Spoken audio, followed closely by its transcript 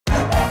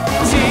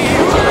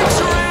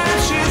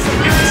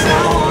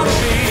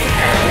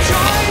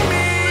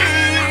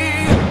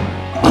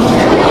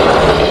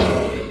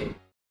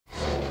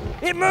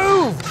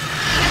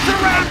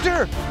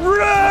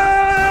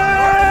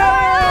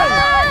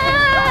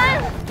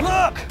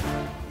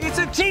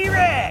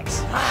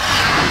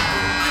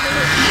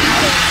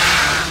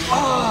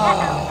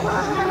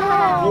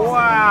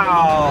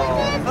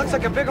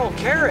like a big old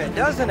carrot,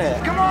 doesn't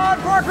it? Come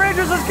on, park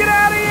rangers, let's get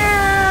out of here!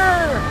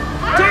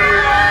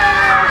 T-Rex!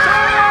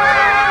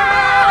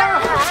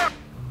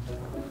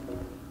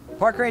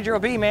 Park Ranger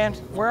OB, man,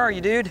 where are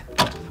you, dude?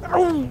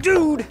 Oh,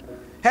 dude!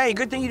 Hey,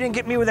 good thing you didn't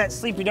get me with that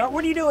sleepy dog.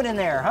 What are you doing in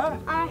there, huh?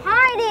 I'm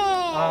hiding.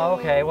 Oh,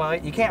 okay, well,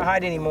 you can't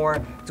hide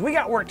anymore. So we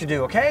got work to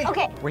do, okay?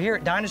 Okay. We're here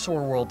at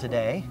Dinosaur World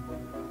today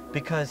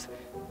because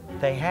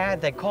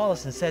they called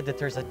us and said that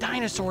there's a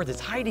dinosaur that's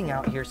hiding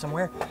out here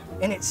somewhere,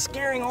 and it's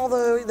scaring all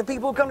the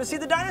people who come to see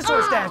the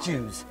dinosaur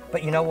statues.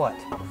 But you know what?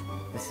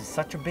 This is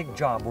such a big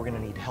job, we're gonna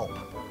need help.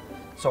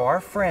 So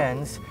our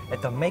friends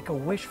at the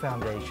Make-A-Wish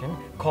Foundation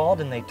called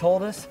and they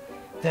told us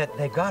that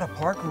they've got a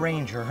park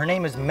ranger. Her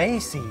name is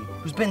Macy,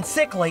 who's been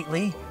sick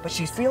lately, but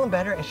she's feeling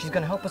better and she's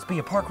gonna help us be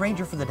a park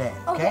ranger for the day,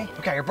 okay?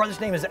 Okay, her brother's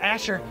name is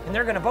Asher, and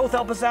they're gonna both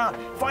help us out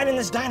finding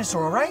this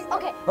dinosaur, all right?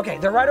 Okay. Okay,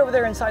 they're right over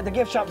there inside the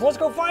gift shop. So let's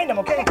go find them,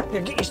 okay?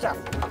 Here, get your stuff.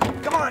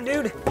 Come on,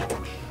 dude.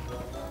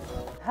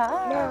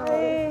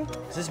 Hi.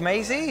 Is this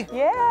Macy?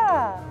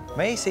 Yeah.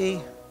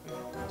 Macy.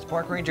 It's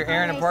Park Ranger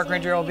Aaron and Park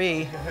Ranger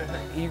LB.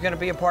 You gonna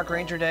be a park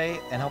ranger day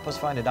and help us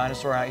find a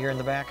dinosaur out here in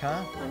the back,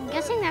 huh? I'm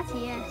guessing that's a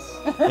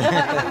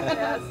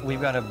yes.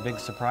 We've got a big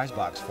surprise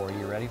box for you.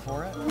 You ready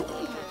for it?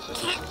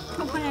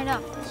 Open it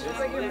up.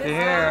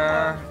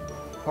 Here,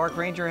 park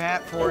ranger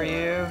hat for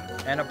you,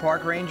 and a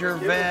park ranger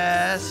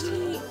vest.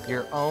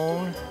 Your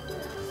own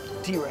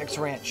T-Rex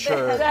Ranch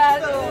shirt.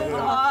 That is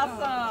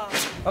awesome.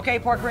 Okay,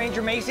 Park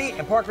Ranger Macy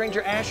and Park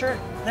Ranger Asher,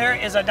 there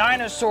is a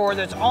dinosaur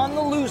that's on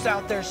the loose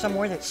out there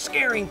somewhere that's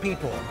scaring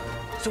people.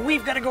 So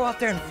we've got to go out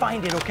there and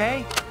find it,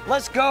 okay?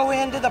 Let's go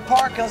into the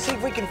park and see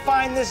if we can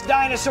find this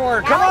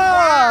dinosaur. Come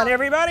on,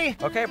 everybody.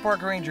 Okay,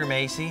 Park Ranger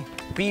Macy,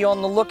 be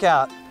on the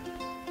lookout.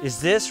 Is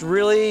this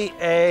really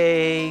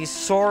a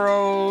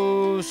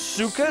Saurosuchus?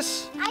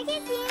 I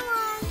can see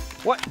one.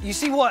 What? You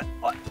see what?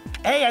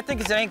 Hey, I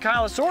think it's an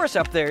Ankylosaurus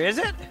up there, is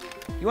it?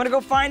 You want to go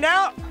find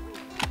out?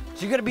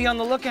 So you're gonna be on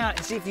the lookout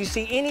and see if you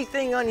see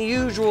anything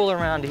unusual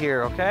around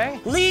here, okay?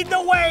 Lead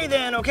the way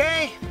then,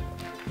 okay?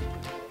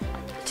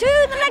 To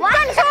the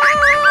next dinosaur!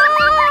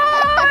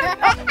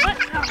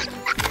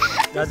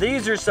 Now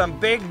these are some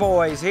big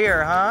boys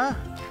here, huh?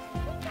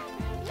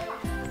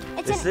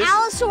 It's Is an this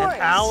Allosaurus.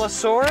 An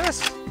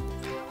Allosaurus?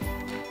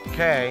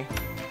 Okay.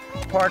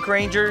 Park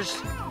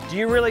Rangers, do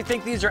you really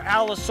think these are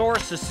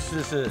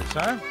Allosauruses,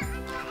 huh?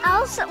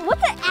 What's an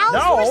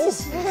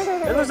Allosaurus?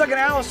 No. It looks like an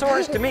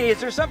Allosaurus to me. Is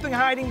there something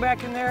hiding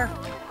back in there?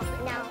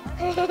 No.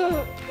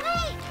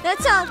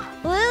 That's a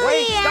Lily.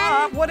 Wait,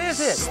 stop. What is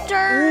it?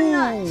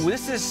 Sternus. Ooh,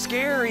 this is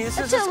scary. This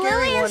is It's a a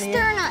scary Lily one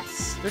here.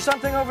 Sternus. There's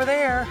something over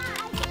there.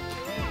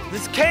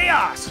 This is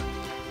chaos.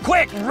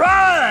 Quick,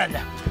 run!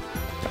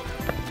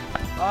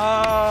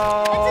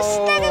 Oh. It's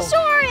a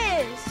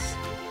Stegosaurus.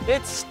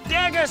 It's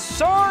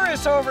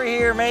Stegosaurus over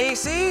here,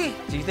 Macy.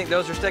 Do you think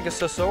those are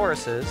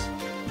Stegosauruses?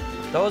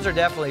 Those are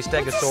definitely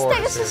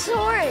Stegosauruses. It's a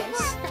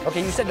Stegosaurus.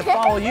 Okay, you said to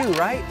follow you,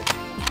 right?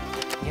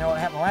 You know what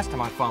happened last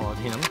time I followed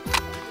him?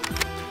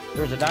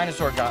 There was a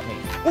dinosaur got me.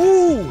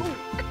 Ooh!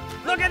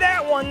 Look at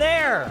that one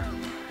there!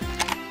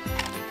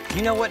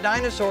 You know what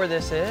dinosaur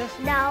this is?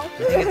 No.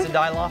 You think it's a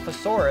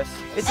Dilophosaurus?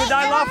 It's a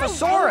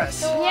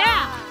Dilophosaurus!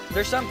 Yeah.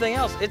 There's something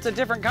else. It's a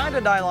different kind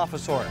of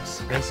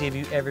Dilophosaurus. Macy, have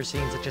you ever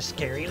seen such a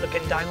scary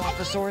looking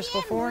Dilophosaurus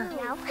before?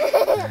 No.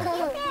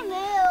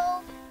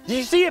 Move. Did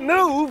you see it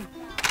move?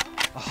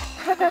 Oh.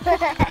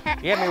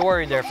 You had me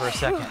worried there for a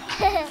second.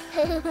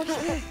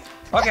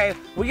 Okay,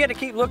 we got to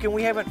keep looking.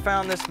 We haven't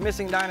found this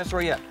missing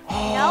dinosaur yet.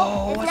 Oh,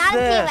 No, it's what's not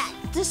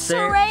this? a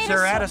T-Rex. The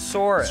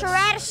Ceratosaurus.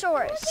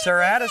 Ceratosaurus.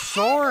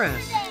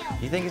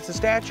 Ceratosaurus. You think it's a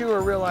statue or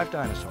a real life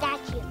dinosaur?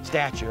 Statue.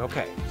 Statue,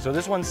 okay. So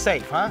this one's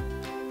safe, huh?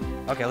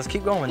 Okay, let's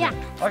keep going Yeah.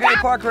 then. Okay,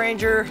 Park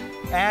Ranger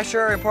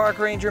Asher and Park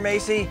Ranger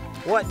Macy,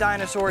 what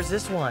dinosaur is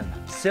this one?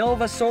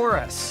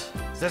 Sylvosaurus.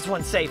 Is this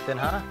one safe then,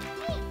 huh?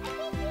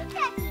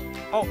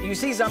 Oh, you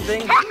see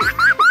something?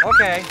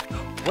 Okay.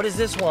 What is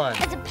this one?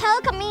 It's a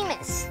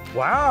Pelicomemus.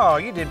 Wow,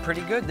 you did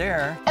pretty good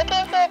there. I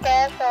can see a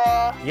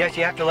dinosaur. Yes,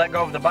 you have to let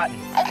go of the button.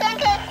 I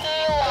can't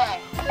see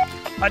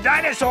one. A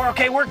dinosaur.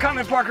 Okay, we're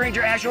coming, Park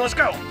Ranger Asher. Let's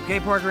go. Okay,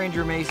 Park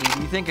Ranger Macy, do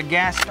you think a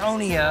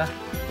Gastonia,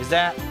 is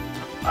that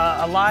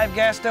a live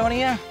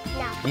Gastonia?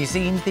 No. Do you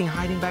see anything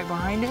hiding back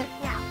behind it?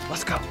 No.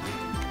 Let's go.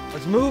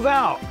 Let's move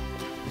out.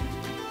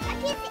 I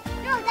can't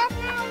see. No, that's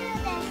not a real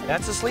dinosaur.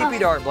 That's a sleepy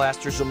dart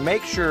blaster, so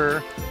make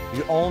sure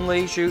you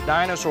only shoot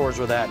dinosaurs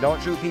with that.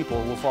 Don't shoot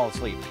people, we'll fall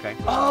asleep, okay?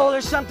 Oh,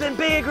 there's something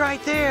big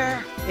right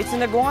there. It's an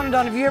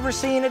iguanodon. Have you ever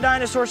seen a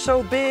dinosaur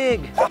so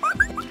big?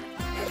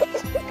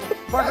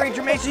 Park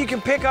Ranger Mason, you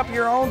can pick up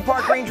your own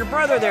Park Ranger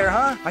brother there,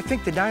 huh? I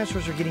think the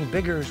dinosaurs are getting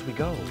bigger as we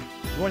go.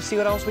 You want to see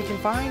what else we can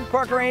find?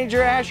 Park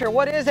Ranger Asher,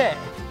 what is it?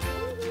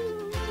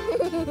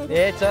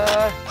 It's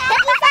a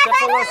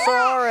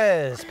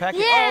Cephalosaurus.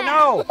 Yeah. Oh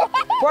no!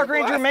 Park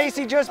Ranger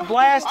Macy just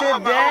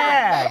blasted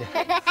Dad.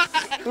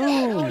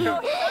 Ooh.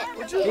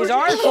 His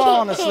arm's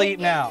falling asleep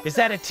now. Is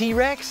that a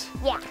T-Rex?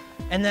 Yeah.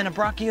 And then a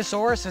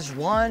Brachiosaurus is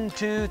 1,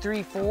 2,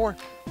 3, 4,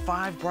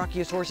 5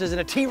 Brachiosauruses,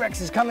 and a T-Rex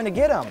is coming to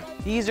get them.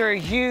 These are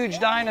huge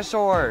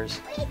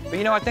dinosaurs. But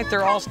you know, I think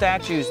they're all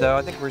statues though.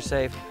 I think we're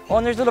safe. Oh,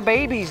 and there's little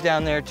babies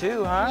down there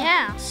too, huh?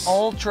 Yeah.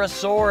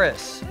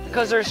 Ultrasaurus.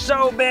 Because they're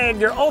so big,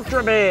 they're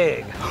ultra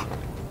big.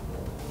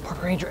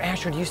 Park Ranger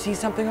Asher, do you see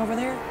something over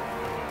there?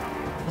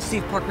 Let's see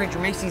if Park Ranger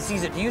Macy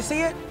sees it. Do you see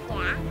it?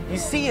 Yeah. You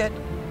see it?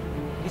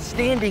 It's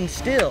standing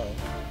still.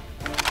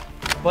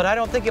 But I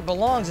don't think it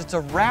belongs. It's a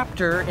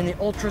raptor in the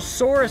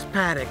Ultrasaurus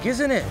paddock,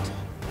 isn't it?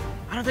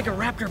 I don't think a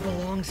raptor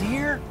belongs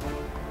here.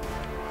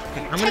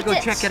 Okay, I'm gonna go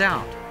check it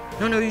out.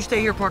 No, you stay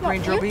here, Park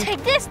Ranger. You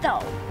take this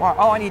though. Wow.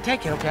 Oh, I need to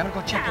take it. Okay, I'm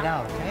gonna go check it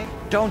out, okay?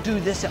 Don't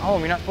do this at home.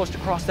 You're not supposed to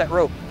cross that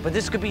rope. But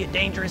this could be a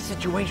dangerous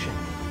situation.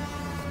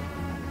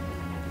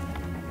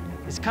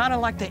 It's kind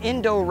of like the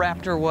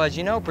Indoraptor was,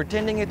 you know,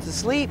 pretending it's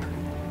asleep.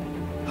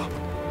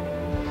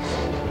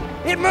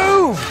 It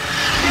moved!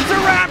 It's a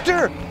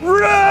raptor!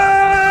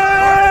 Run!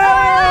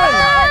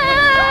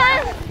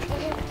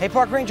 Hey,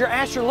 Park Ranger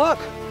Asher, look.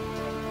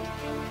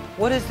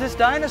 What is this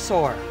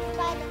dinosaur?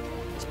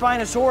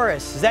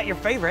 Spinosaurus. Is that your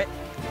favorite?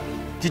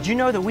 Did you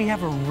know that we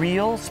have a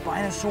real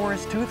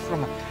Spinosaurus tooth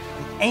from an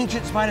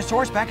ancient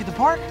Spinosaurus back at the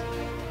park?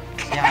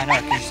 Yeah, I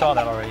know. You saw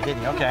that already,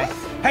 didn't you? Okay.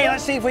 Hey,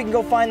 let's see if we can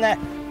go find that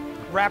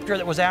raptor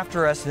that was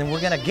after us, and then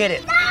we're gonna get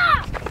it.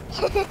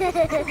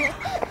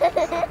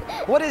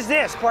 What is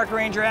this, Park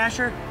Ranger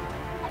Asher?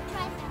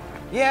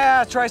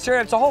 Yeah,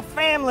 Triceratops, it's a whole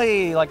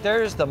family. Like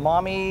there's the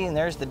mommy and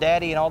there's the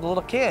daddy and all the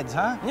little kids,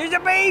 huh? And there's a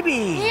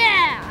baby.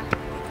 Yeah.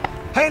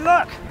 Hey,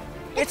 look,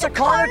 it's a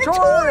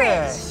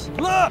Carnotaurus.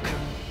 Look,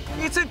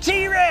 it's a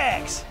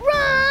T-Rex.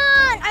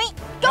 Run!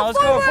 Go Let's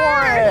go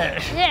for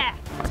it. Yeah.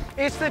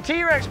 It's the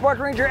T-Rex, Park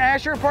Ranger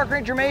Asher, Park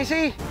Ranger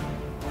Macy.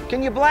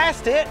 Can you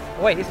blast it?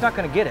 Wait, it's not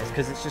gonna get us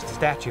because it's just a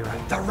statue,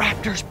 right? The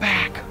raptor's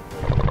back.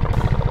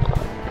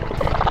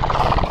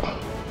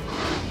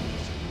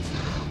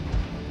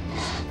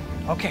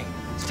 Okay,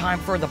 it's time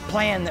for the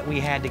plan that we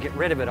had to get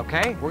rid of it,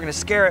 okay? We're gonna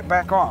scare it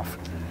back off.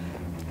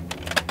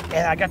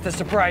 And I got the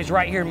surprise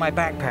right here in my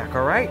backpack,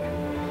 all right?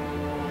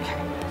 Okay,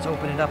 let's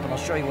open it up and I'll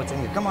show you what's in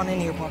here. Come on in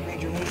here, Park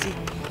Ranger Macy.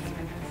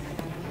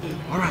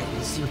 All right,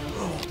 let's see.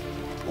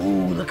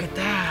 Ooh, look at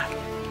that.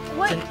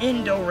 What? It's an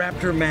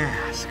Indoraptor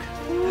mask.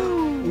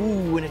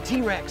 Ooh, and a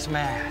T-Rex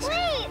mask.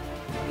 Wait.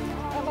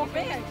 Oh,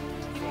 man.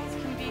 You guys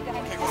can be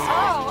dinosaurs.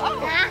 Oh.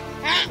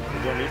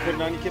 You want me to put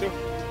it on you, kiddo?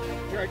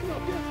 Here, I can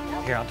help you.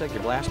 Here, I'll take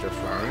your blaster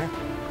from you.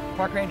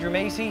 Park Ranger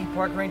Macy,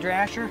 Park Ranger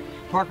Asher,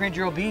 Park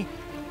Ranger OB,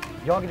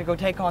 y'all get to go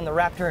take on the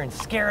raptor and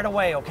scare it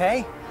away,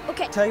 okay?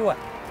 Okay. Tell you what,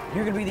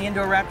 you're gonna be the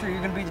Indoraptor, you're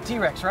gonna be the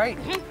T-Rex, right?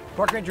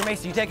 Park Ranger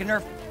Macy, you take a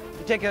Nerf,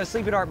 you take a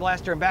Sleepy Dart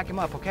blaster and back him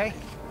up, okay?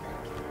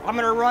 I'm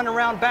gonna run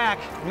around back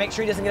and make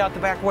sure he doesn't get out the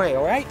back way,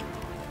 all right?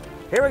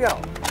 Here we go,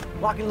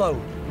 lock and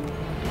load.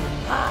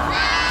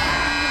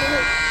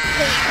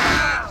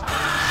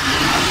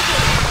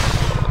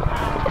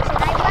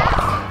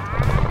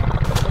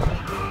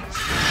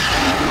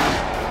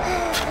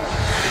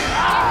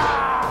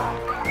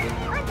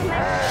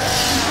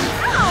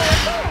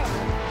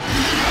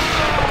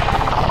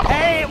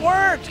 Hey, it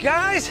worked,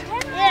 guys!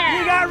 Yeah.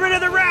 You got rid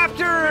of the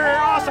raptor!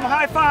 Awesome,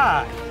 high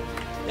five!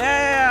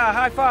 Yeah,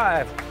 high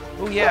five.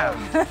 Oh yeah.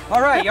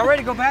 All right, y'all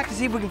ready to go back to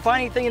see if we can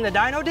find anything in the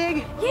dino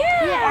dig?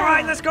 Yeah. All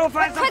right, let's go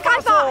find some Quick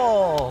high five.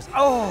 fossils.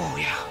 Oh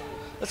yeah,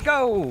 let's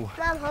go.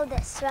 Mom, hold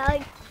this,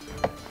 right?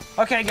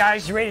 Okay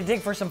guys, you ready to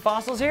dig for some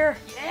fossils here?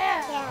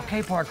 Yeah.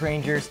 Okay, park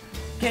rangers,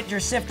 get your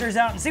sifters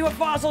out and see what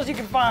fossils you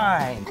can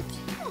find.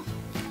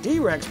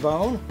 T-Rex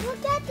bone.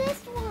 Look at this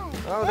one.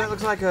 Oh, that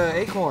looks like an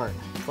acorn.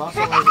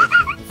 Fossil.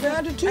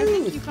 Found a tooth. I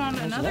think you found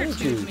That's another another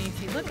tooth,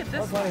 Macy. Look at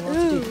this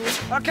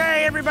one.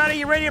 Okay, everybody,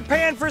 you ready to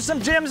pan for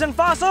some gems and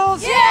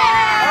fossils? Yeah!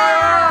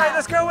 All right,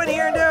 let's go in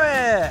here and do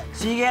it.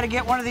 So you gotta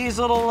get one of these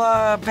little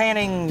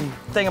panning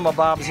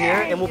thingamabobs here,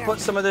 and we'll put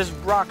some of these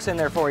rocks in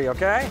there for you,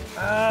 okay?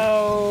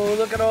 Oh,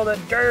 look at all the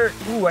dirt.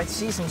 Ooh, I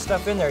see some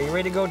stuff in there. You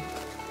ready to go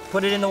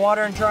put it in the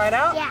water and try it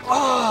out? Yeah.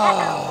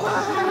 Oh,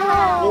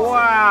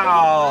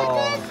 wow.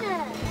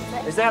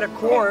 Is that a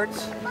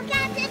quartz? Look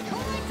at this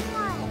orange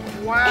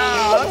one.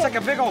 Wow, that's like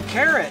a big old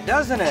carrot,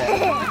 doesn't it?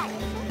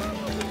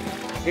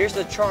 Here's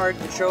the chart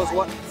that shows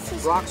what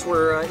rocks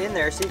were in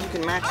there. See if you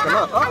can match them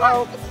up.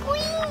 Uh-oh. It's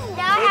green.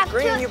 Now I It's have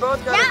green. two. You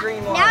both got a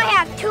green one. Now I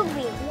have two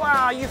green.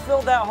 Wow, you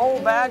filled that whole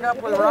bag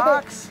up with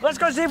rocks. Let's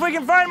go see if we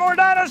can find more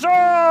dinosaurs.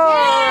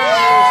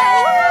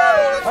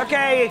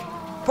 Okay,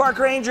 park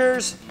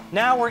rangers.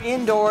 Now we're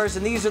indoors,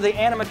 and these are the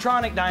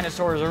animatronic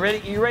dinosaurs.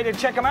 You ready to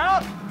check them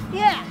out?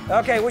 Yeah.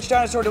 Okay, which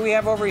dinosaur do we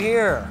have over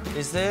here?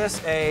 Is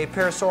this a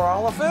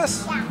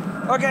Parasaurolophus?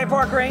 Yeah. Okay,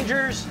 park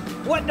rangers.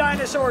 What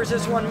dinosaur is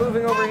this one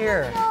moving over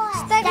here?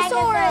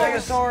 Stegosaurus.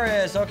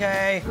 Stegosaurus,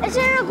 okay. It's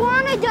an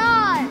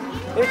iguanodon.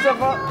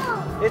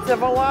 It's a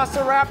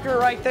velociraptor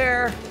right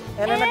there,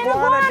 and an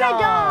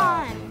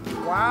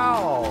iguanodon.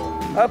 Wow.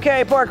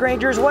 Okay, park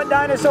rangers, what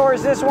dinosaur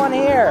is this one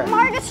here?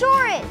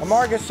 Margosaurus. A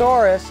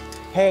Margosaurus.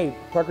 Hey,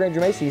 Park Ranger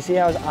Macy, you see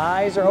how his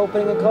eyes are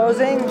opening and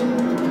closing?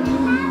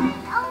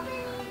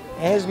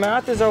 And his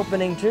mouth is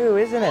opening too,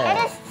 isn't it? And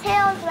his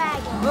tail's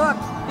wagging. Look,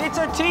 it's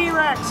a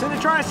T-Rex and a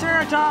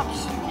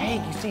Triceratops.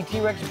 Hey, you see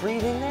T-Rex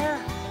breathing there?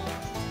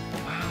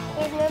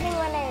 He's moving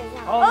one of his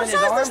arms. Oh, and his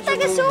so arms is the are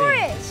moving.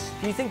 Stegosaurus.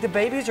 Do you think the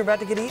babies are about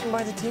to get eaten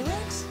by the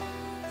T-Rex?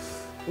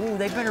 Ooh,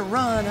 they better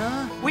run,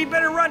 huh? We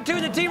better run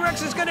too. The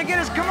T-Rex is gonna get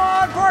us. Come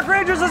on, park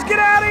rangers, let's get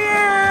out of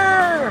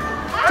here!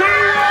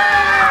 T-Rex!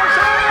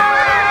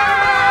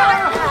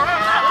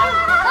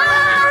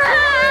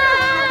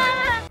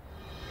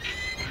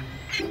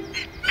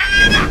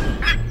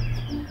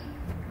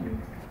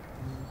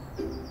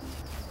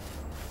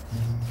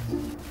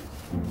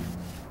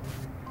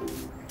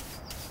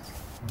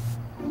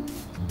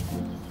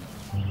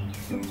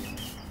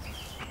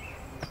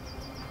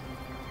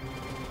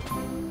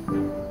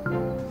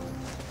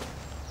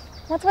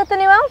 What's with the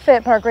new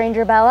outfit, Park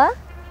Ranger Bella?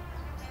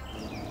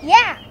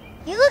 Yeah,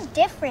 you look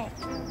different.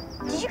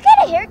 Did you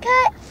get a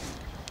haircut?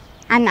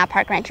 I'm not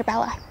Park Ranger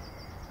Bella.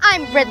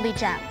 I'm Ridley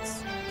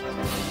Jones.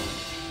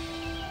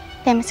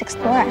 Famous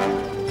explorer.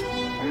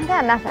 I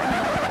got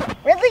nothing.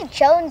 Ridley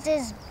Jones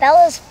is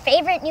Bella's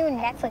favorite new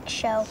Netflix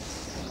show.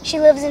 She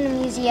lives in a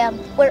museum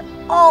where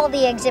all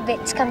the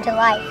exhibits come to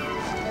life.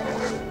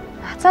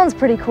 That sounds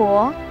pretty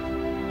cool.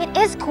 It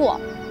is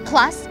cool.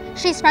 Plus,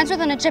 she's friends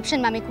with an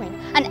Egyptian mummy queen,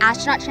 an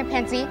astronaut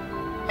chimpanzee,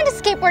 and a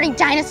skateboarding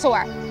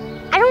dinosaur.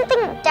 I don't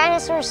think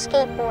dinosaurs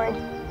skateboard.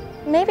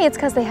 Maybe it's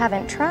because they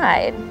haven't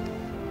tried.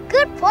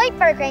 Good point,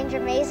 Park Ranger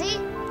Maisie.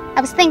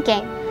 I was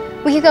thinking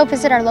we could go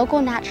visit our local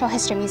natural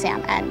history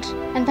museum and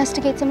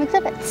investigate some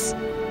exhibits,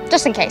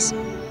 just in case.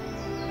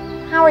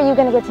 How are you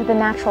going to get to the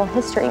Natural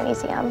History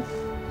Museum?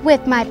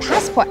 With my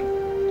passport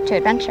to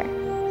adventure.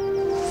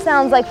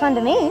 Sounds like fun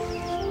to me.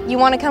 You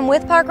want to come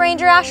with Park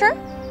Ranger Asher?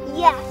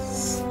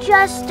 Yes,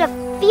 just a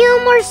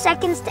few more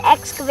seconds to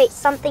excavate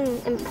something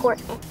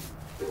important.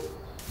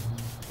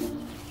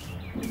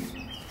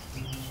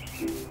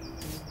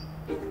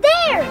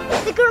 There!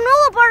 The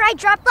granola bar I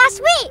dropped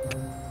last week!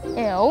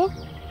 Ew.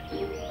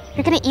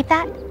 You're gonna eat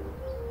that?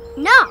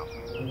 No,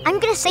 I'm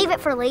gonna save it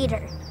for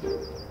later.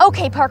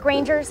 Okay, Park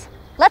Rangers.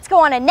 Let's go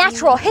on a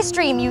Natural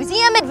History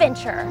Museum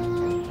adventure.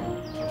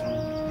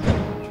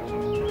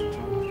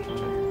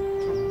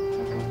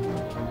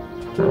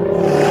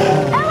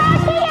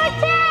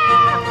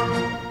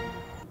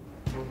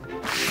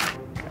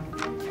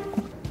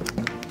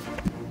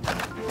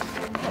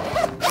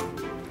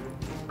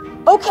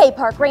 Okay,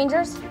 Park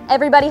Rangers.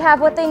 Everybody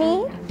have what they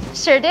need?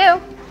 Sure do.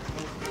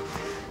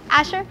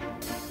 Asher?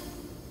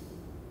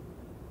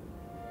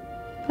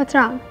 What's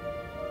wrong?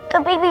 The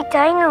baby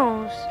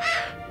dinos.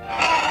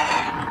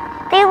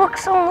 They look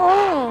so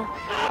lonely.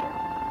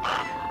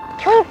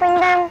 Can we bring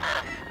them?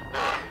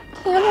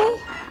 Can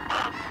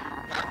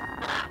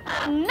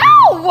we?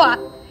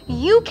 No!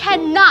 You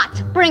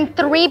cannot bring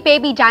 3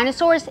 baby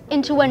dinosaurs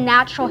into a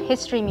natural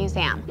history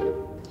museum.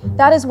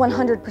 That is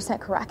 100%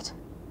 correct.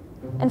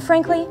 And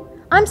frankly,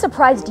 I'm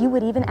surprised you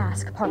would even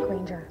ask, Park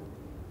Ranger.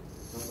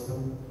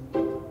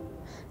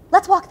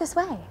 Let's walk this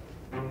way.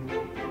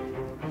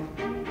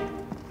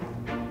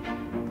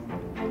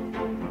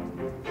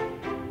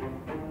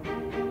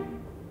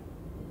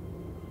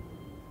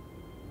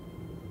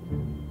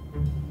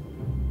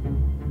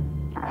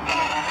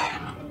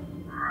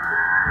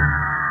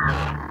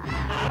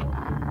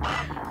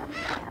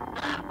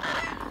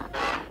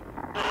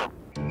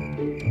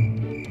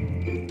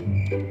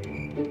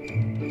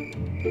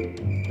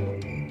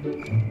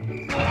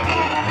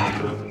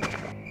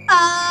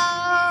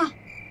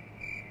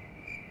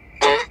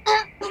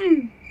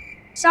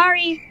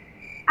 Sorry,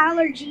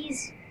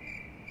 allergies.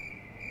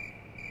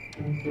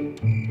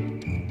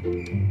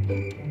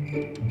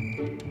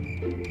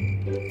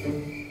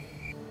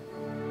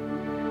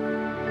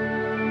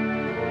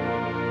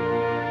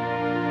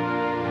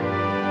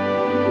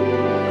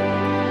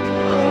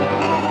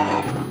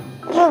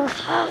 You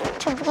have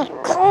to be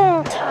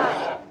calm,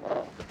 Ty.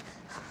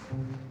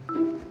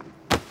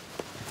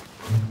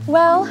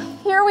 Well,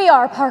 here we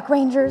are, Park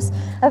Rangers.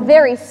 A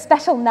very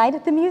special night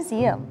at the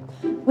museum.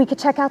 We could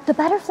check out the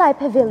butterfly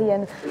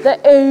pavilion, the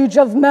age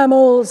of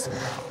mammals,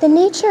 the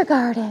nature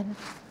garden,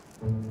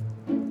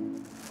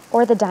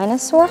 or the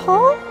dinosaur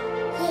hall?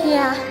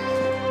 Yeah.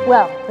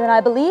 Well, then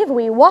I believe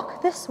we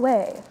walk this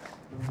way.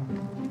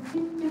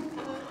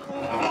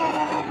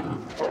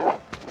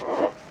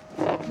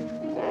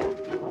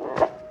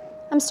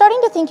 I'm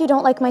starting to think you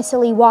don't like my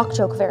silly walk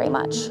joke very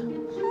much.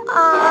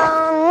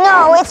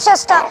 No, it's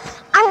just,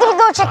 I'm gonna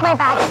go check my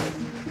bag.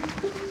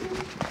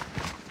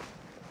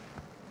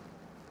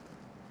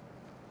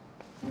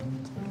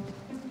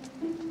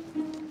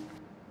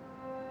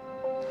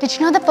 Did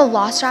you know that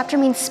Velociraptor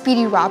means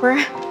speedy robber?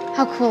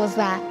 How cool is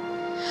that?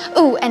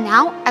 Ooh, and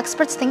now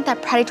experts think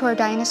that predatory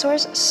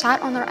dinosaurs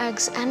sat on their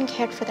eggs and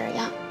cared for their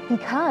young.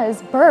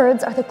 Because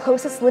birds are the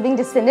closest living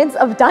descendants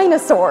of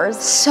dinosaurs.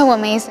 So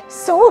amazing.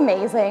 So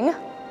amazing.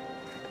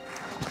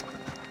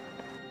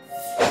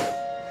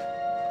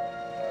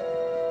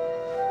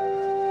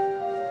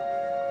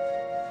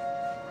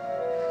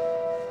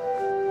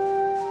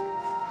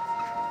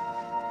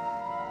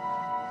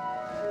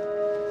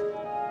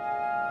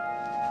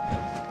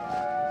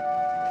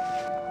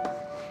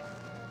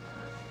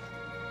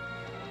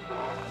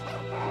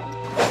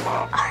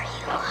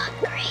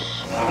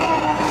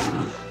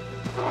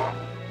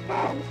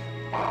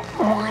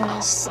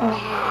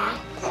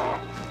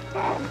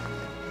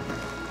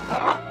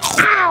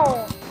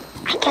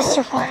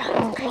 super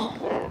hungry.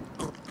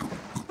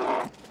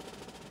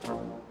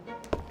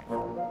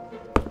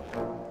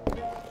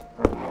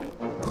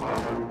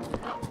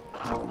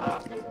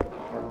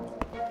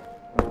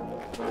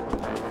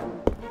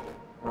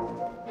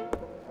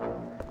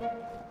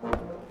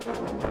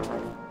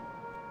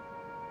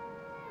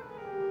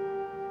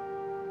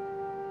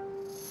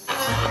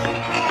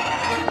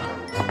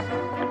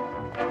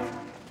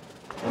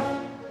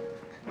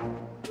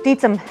 Need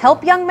some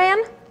help, young man?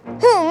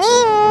 Who,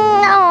 me?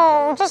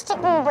 No, just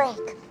taking a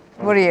break.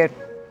 What are you,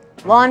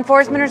 law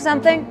enforcement or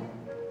something?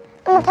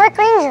 I'm a park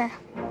ranger.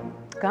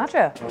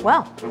 Gotcha.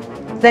 Well,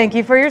 thank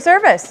you for your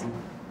service.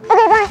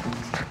 Okay, bye.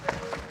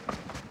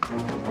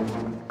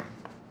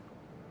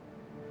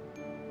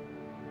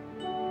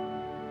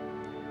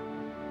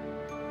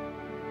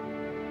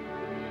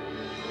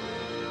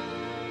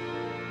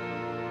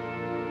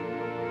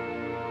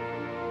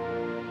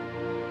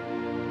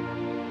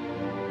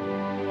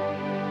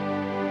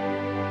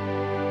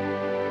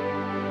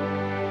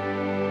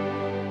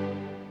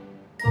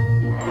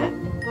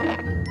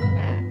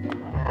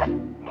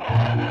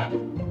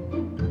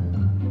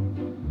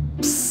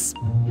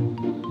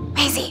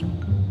 Maisie,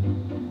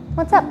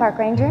 What's up, Park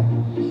Ranger?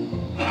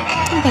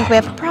 I think we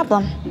have a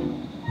problem.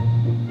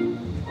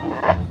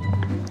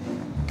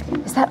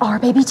 Is that our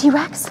baby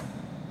T-Rex?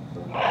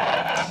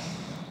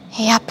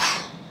 Yep.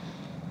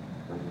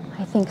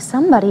 I think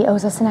somebody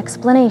owes us an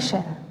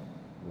explanation.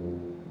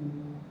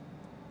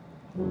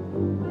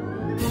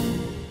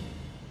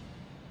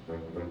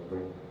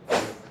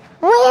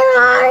 Where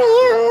are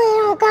you,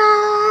 little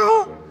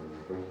guy?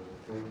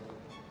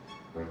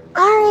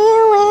 Are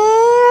you here?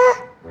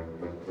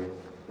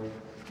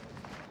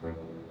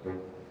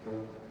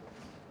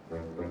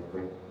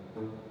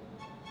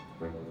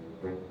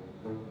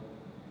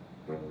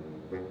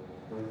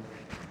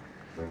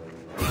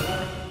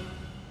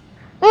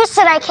 You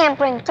said I can't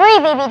bring 3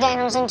 baby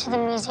dinos into the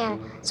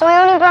museum, so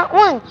I only brought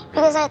 1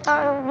 because I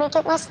thought it would make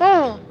it less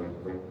lonely.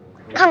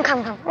 Come,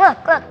 come, come. Look,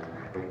 look.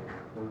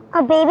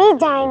 A baby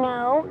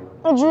dino,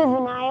 a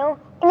juvenile,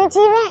 and a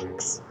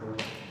T-Rex.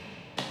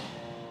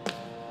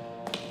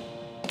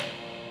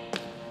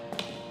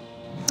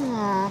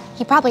 Aw,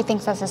 he probably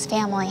thinks that's his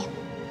family.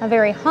 A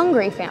very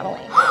hungry family.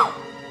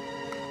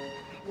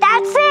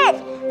 That's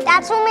it!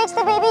 That's what makes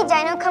the baby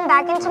dino come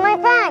back into my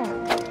bag.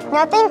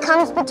 Nothing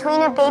comes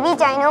between a baby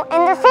dino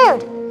and their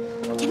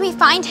food. Can we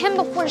find him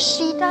before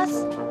she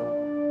does?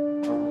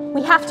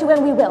 We have to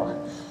and we will.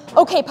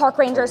 Okay, Park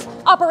Rangers,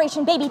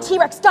 Operation Baby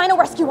T-Rex Dino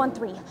Rescue on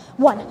 3.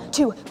 1,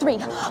 2, 3.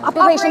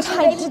 Operation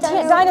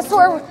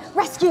Dinosaur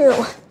Rescue.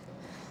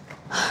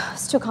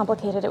 It's too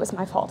complicated, it was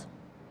my fault.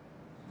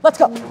 Let's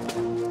go.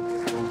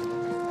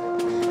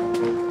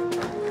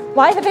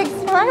 Why the big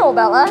smile,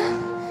 Bella?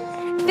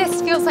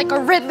 This feels like a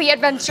Ridley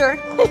adventure.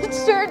 It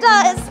sure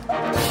does.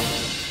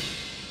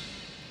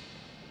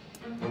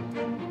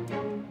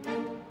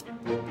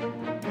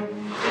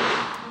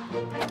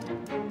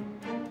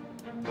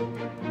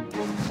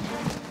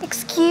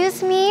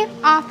 Excuse me,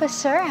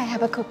 officer, I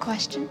have a quick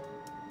question.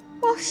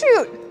 Well,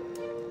 shoot.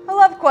 I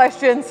love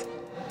questions.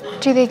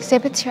 Do the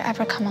exhibits here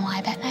ever come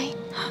alive at night?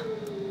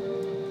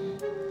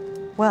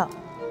 Well,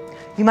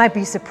 you might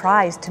be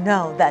surprised to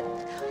know that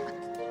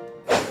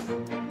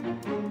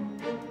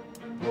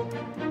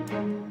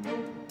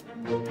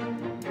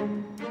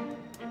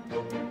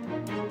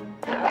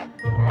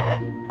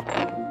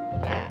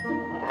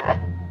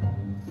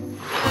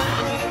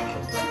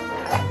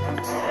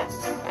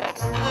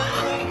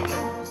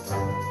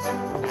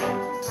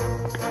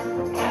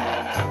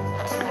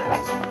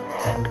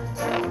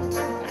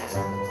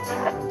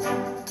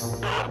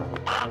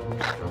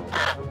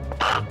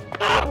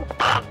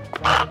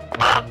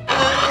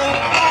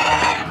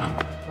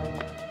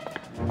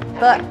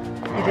but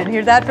you didn't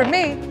hear that from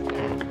me.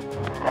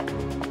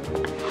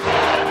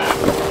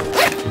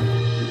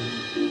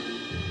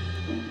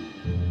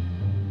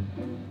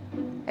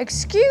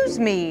 Excuse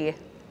me,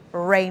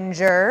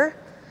 Ranger.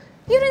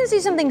 You didn't see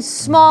something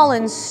small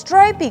and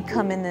stripy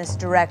come in this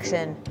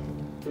direction,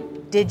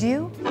 did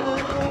you?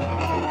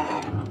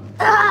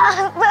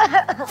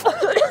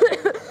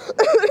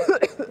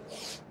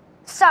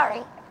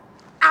 Sorry,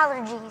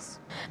 allergies.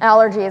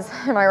 Allergies,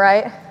 am I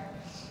right?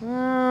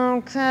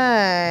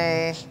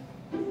 Okay.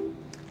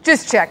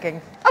 Just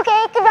checking.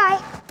 Okay, goodbye.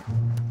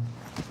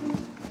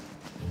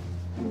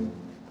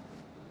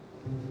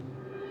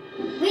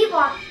 We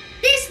walked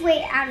this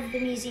way out of the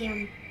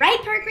museum. Right,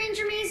 Park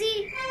Ranger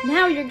Maisie?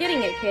 Now you're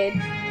getting it, kid.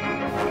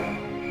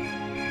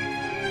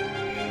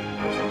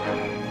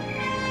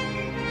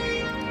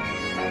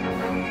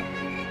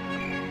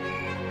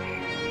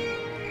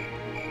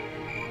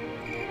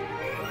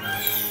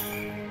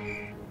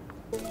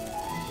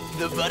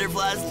 The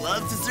butterflies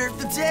love to surf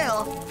the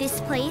tail. This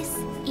place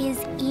is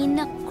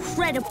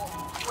incredible.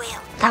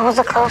 That was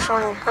a close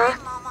one, huh?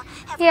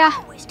 Yeah,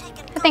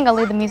 I think I'll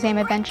leave the museum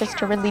adventures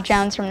to Ridley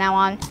Jones from now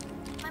on.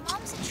 My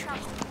mom's in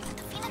trouble.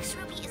 The Phoenix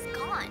Ruby is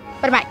gone.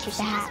 But I might keep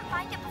the hat.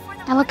 Find it before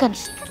the I look good.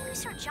 she could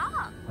lose her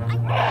job.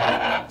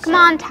 Come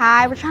on,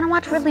 Ty, we're trying to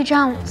watch Ridley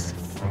Jones.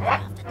 I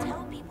have to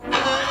tell people.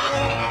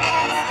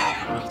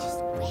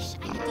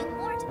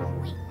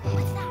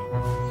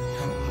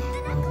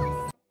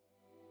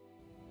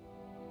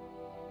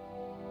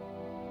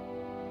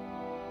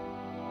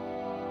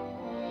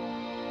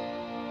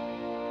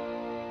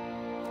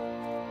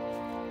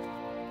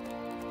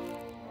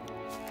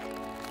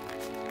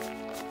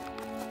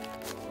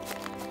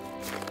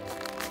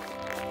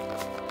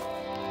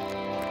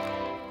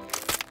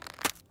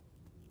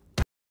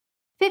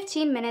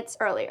 15 minutes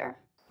earlier.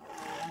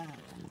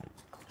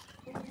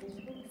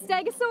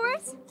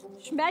 Stegosaurus,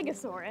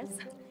 Schmegosaurus.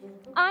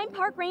 I'm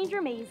Park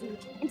Ranger Maisie,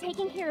 and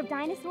taking care of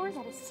dinosaurs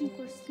at a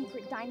super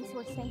secret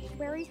dinosaur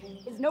sanctuary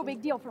is no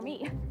big deal for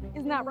me.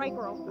 Isn't that right,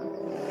 girl?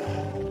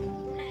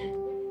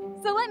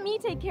 So let me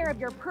take care of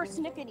your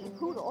persnickety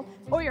poodle,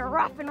 or your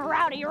rough and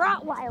rowdy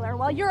Rottweiler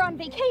while you're on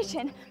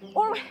vacation,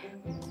 or,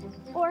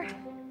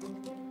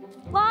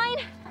 line.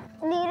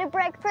 Need a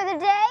break for the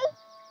day?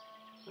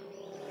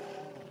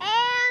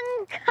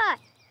 And cut.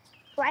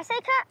 Do I say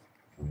cut?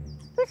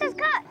 Who says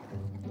cut?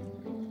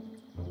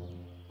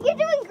 You're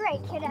doing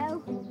great,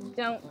 kiddo.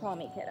 Don't call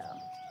me kiddo.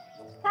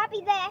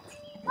 Copy that.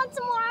 Want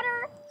some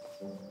water?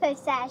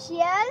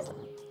 Pistachios.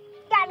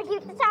 Gotta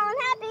keep the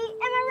talent happy,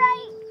 am I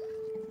right?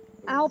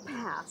 I'll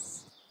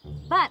pass,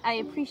 but I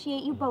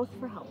appreciate you both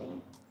for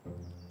helping.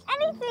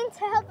 Anything to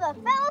help a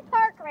fellow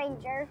park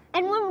ranger.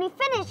 And when we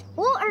finish,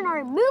 we'll earn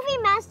our Movie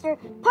Master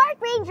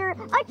Park Ranger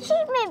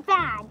Achievement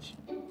Badge.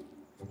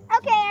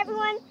 Okay,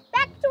 everyone,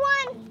 back to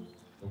one.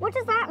 What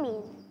does that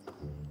mean?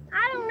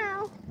 I don't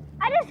know.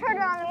 I just heard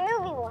it on a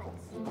movie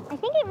once. I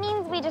think it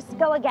means we just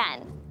go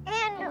again.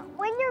 And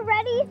when you're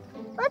ready,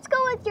 let's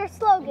go with your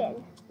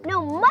slogan.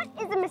 No mutt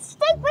is a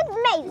mistake with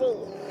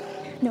Maisie.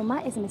 No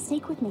mutt is a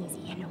mistake with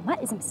Maisie. No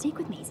mutt is a mistake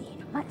with Maisie.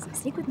 No mutt is a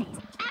mistake with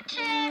Maisie.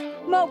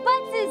 Mo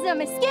butts is a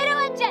mosquito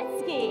and jet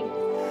ski.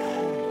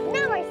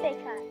 Now I say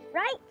cut,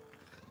 right?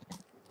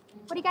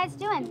 What are you guys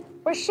doing?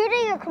 We're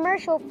shooting a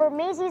commercial for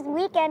Maisie's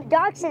weekend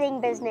dog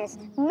sitting business,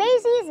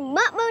 Maisie's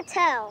Mutt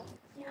Motel.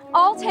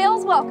 All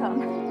tails welcome.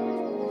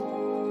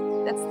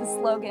 That's the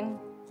slogan,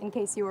 in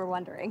case you were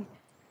wondering.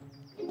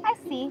 I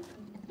see.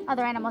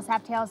 Other animals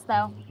have tails,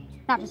 though,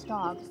 not just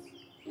dogs.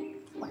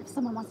 What if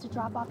someone wants to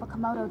drop off a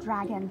Komodo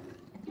dragon?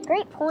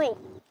 Great point.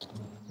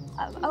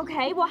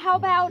 Okay, well, how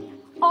about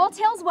all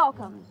tails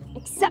welcome,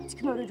 except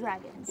Komodo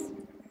dragons?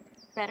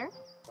 Better?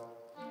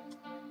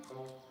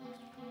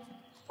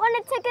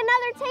 Want to take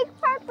another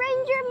take, Park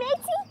Ranger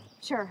Maisie?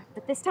 Sure,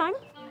 but this time,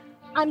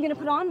 I'm gonna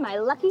put on my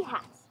lucky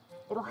hat.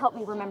 It'll help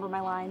me remember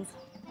my lines.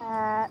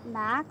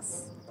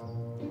 Max?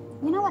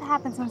 You know what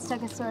happens when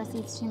Stegosaurus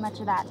eats too much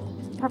of that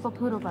purple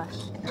poodle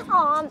bush?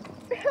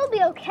 He'll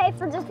be okay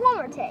for just one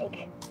more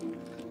take.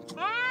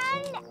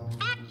 And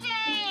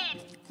action!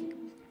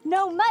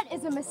 No mutt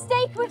is a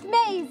mistake with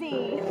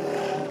Maisie.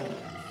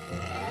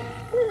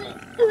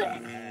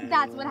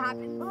 That's what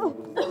happened.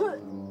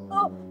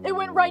 Oh, it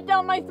went right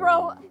down my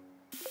throat.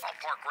 All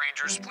park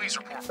rangers, please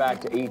report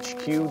back to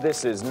HQ.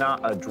 This is not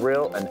a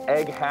drill. An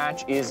egg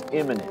hatch is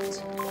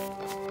imminent.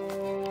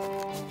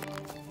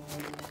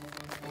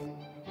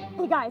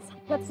 Hey guys,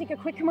 let's take a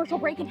quick commercial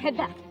break and head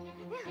back.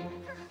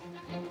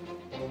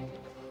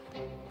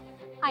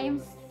 I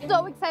am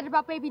so excited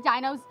about baby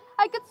dinos.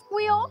 I could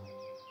squeal.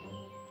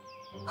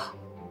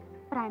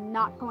 But I'm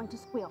not going to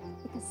squeal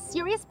because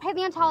serious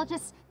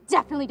paleontologists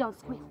definitely don't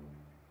squeal.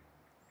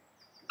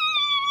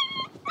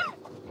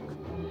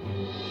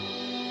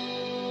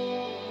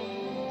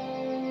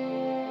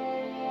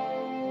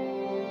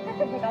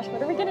 Oh my gosh,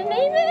 what are we gonna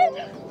name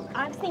it?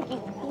 I'm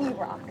thinking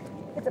E-Rock.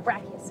 It's a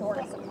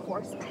brachiosaurus, of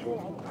course. I mean,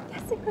 I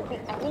guess it could be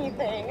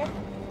anything.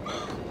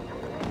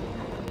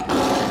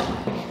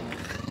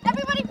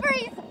 Everybody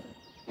freeze!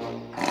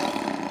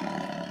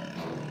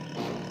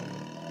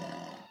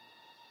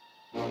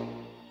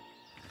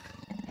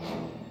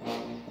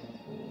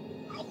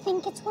 I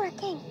think it's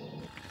working.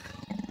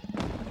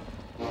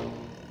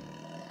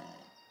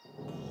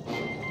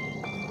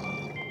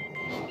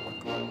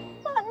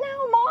 Not now,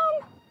 Mom!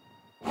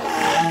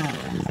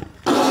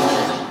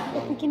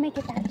 If we can make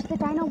it back to the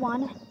Dino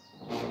 1,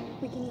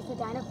 we can use the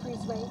Dino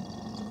freeze ray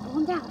to cool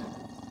him down.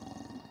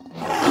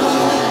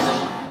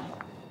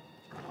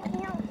 Can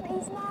you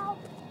please now?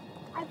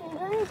 I've been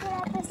really good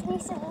at this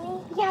recently.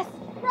 Yes,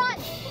 run!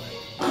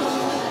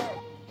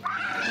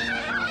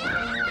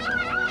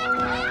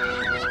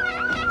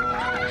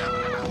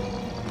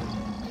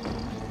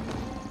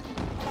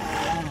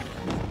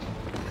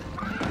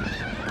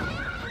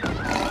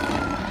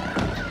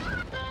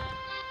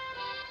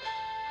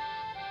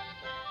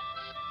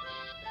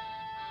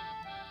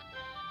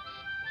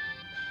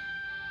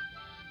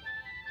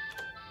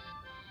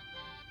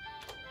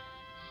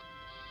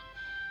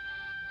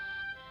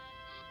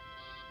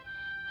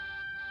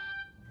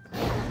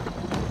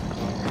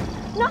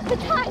 Not the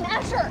time,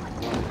 Asher!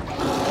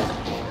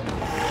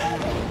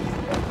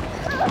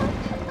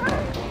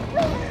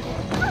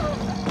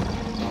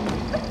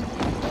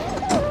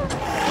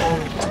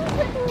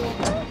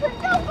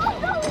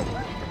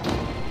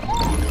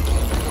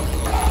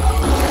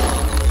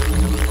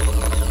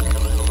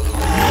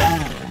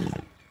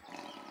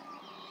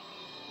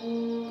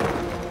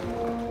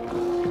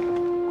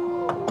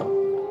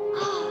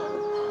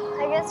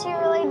 I guess you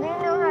really do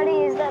know how to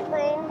use that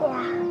thing.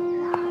 Yeah.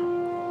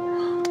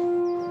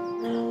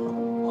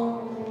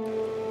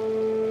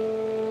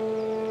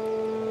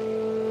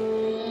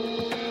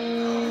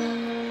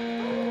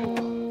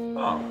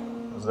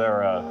 Is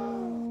there a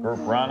group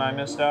run I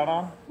missed out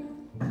on?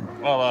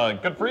 Well,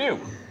 good for you.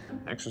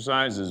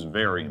 Exercise is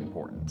very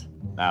important.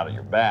 Now that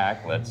you're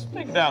back, let's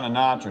take it down a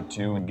notch or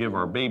two and give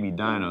our baby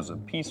dinos a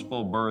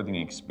peaceful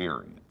birthing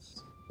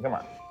experience. Come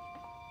on.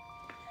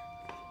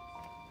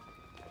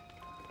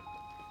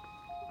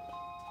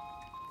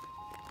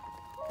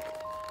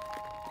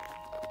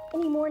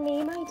 Any more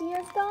name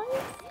ideas,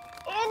 guys?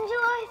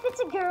 Angela, if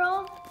it's a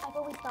girl. I've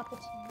always thought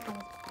that she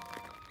was.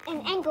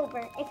 And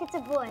Engelbert, if it's a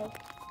boy.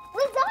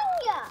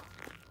 Lasagna!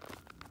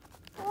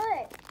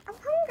 What? I'm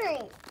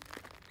hungry.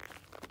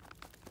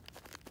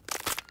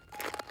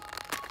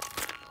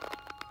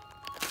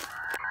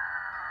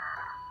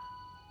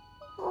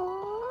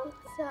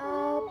 What's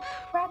up,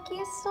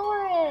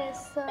 Brachiosaurus?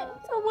 It's a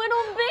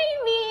little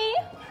baby.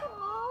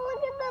 Oh,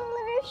 look at the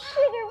little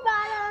sugar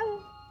bottom.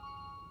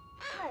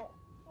 What?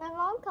 My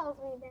mom calls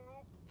me that.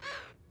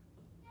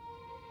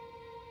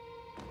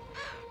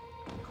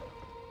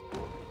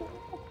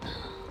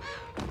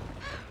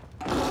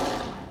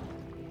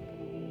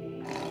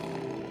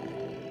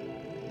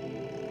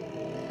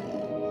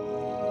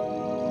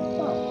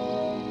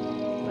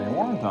 You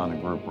weren't on a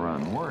group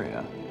run, were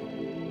you?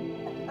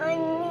 I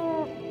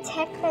mean,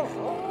 technically we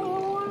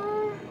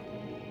were.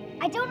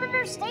 I don't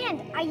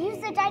understand. I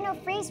used the dino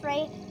freeze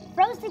ray,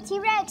 froze the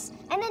T-Rex,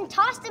 and then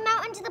tossed him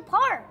out into the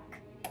park.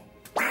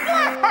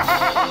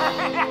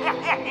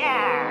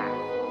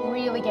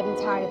 Really getting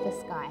tired of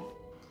this guy.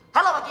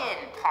 Hello again,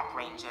 Park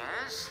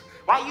Rangers.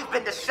 While you've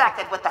been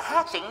distracted with the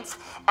hatchings,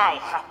 I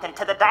hacked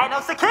into the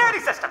Dino security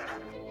system.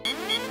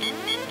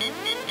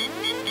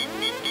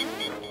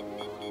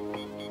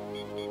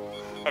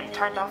 And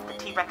turned off the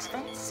T-Rex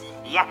fence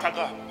yet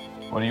again.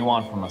 What do you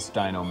want from us,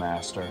 Dino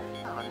Master?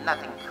 Oh,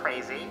 nothing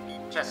crazy.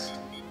 Just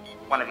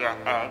one of your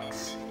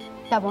eggs.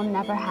 That will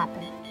never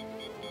happen.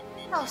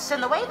 Oh,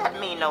 send away that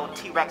mean old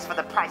T-Rex for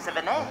the price of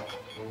an egg.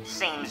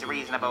 Seems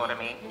reasonable to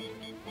me.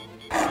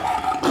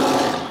 How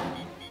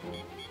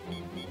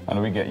do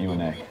we get you an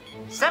egg?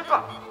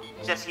 Simple.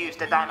 Just use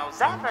the Dino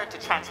Zapper to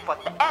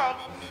transport the egg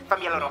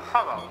from your little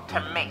burrow to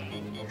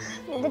me.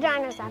 The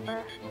Dino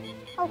Zapper.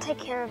 I'll take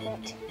care of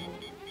it.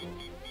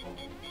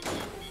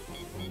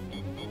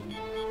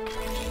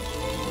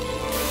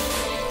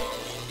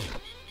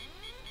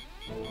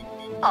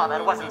 Oh,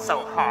 that wasn't so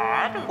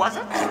hard, was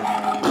it?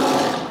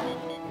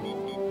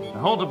 Now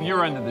hold up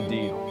your end of the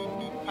deal.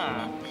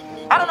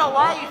 I don't know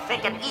why you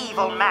think an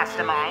evil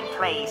mastermind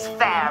plays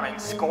fair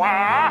and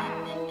square.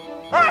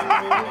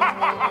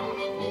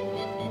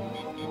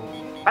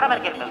 But I'm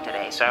in a good mood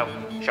today, so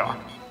sure.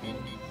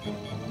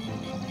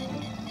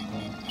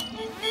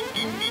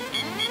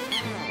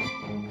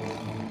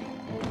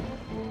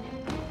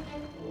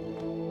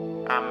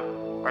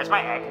 Where's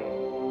my egg?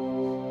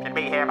 Should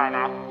be here by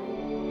now.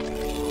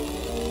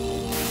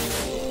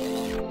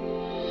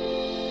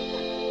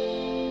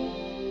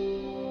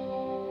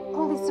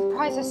 Holy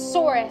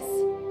surprisosaurus!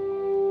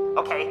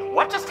 Okay,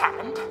 what just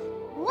happened?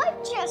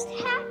 What just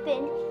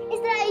happened is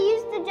that I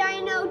used the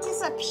Dino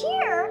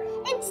Disappear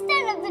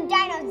instead of the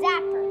Dino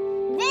Zapper.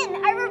 Then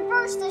I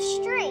reversed the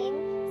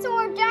stream, so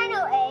our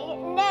Dino egg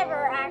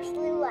never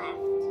actually left.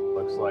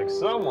 Looks like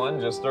someone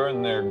just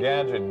earned their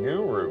Gadget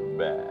Guru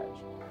badge.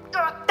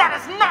 That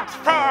is not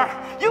fair!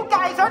 You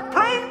guys aren't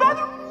playing by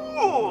the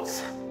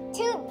rules!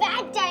 Too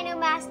bad, Dino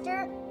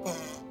Master.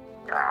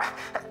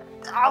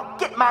 I'll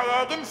get my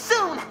egg in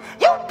soon!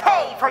 You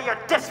pay for your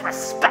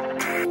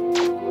disrespect!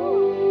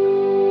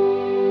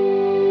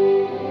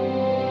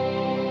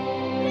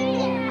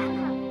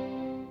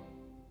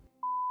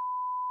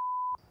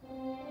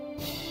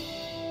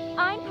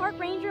 I'm Park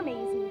Ranger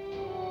Maisie.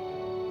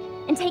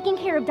 And taking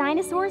care of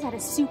dinosaurs at a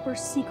super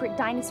secret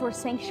dinosaur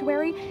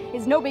sanctuary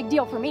is no big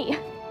deal for me.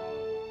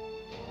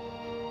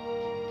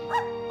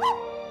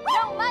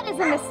 No, that is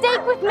a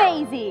mistake with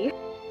Maisie.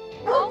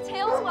 All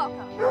tails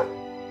welcome.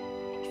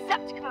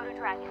 Except Komodo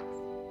dragons.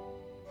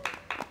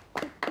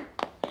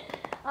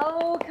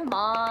 Oh, come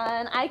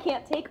on. I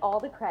can't take all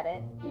the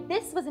credit.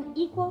 This was an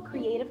equal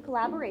creative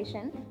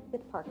collaboration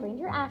with Park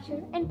Ranger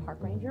Asher and Park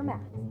Ranger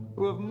Max.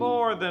 Who have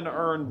more than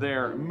earned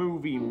their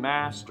Movie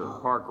Master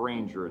Park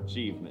Ranger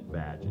Achievement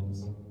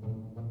badges.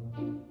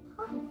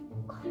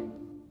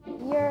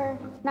 You're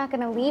not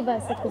gonna leave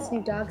us if this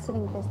new dog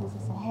sitting business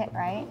is a hit,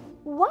 right?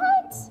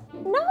 What?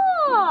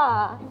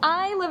 Nah!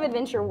 I live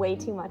adventure way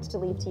too much to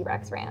leave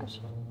T-Rex Ranch.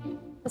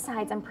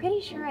 Besides, I'm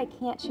pretty sure I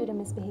can't shoot a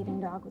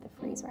misbehaving dog with a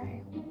freeze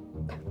ray.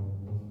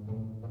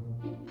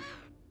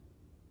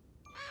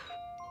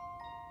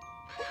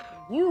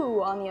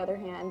 You, on the other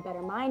hand,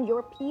 better mind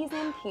your P's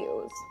and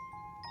Q's.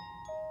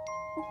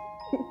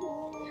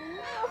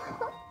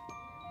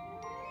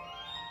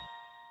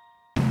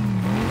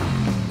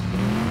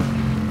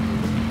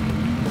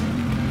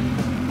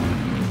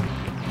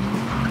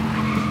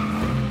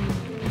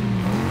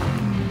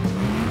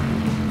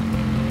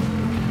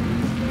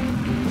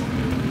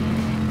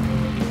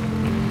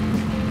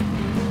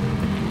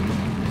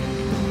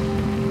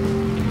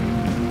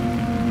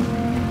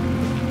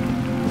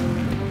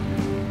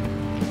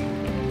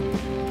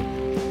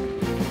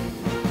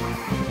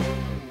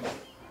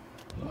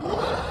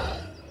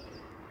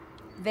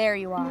 There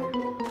you are.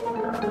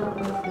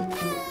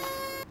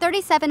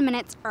 37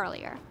 minutes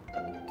earlier.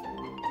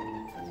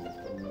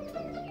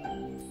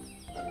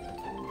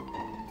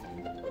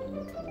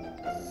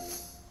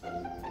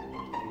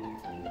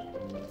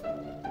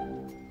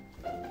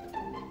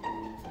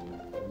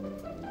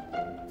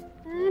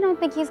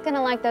 think he's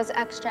gonna like those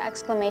extra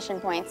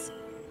exclamation points.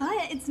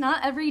 But it's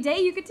not every day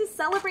you get to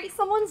celebrate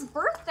someone's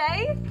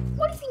birthday.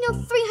 What if you know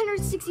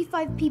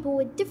 365 people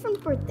with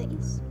different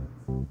birthdays?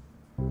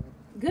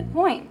 Good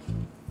point.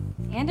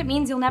 And it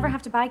means you'll never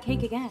have to buy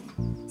cake again.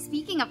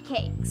 Speaking of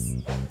cakes.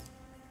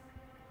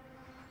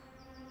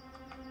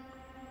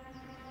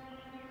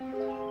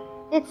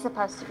 It's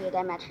supposed to be a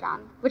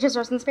Dimetrodon, which is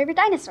Orson's favorite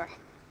dinosaur.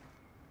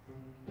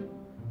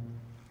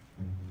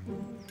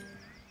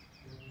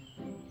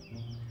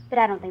 But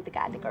I don't think the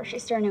guy at the grocery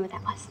store knew what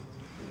that was.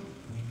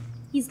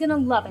 He's gonna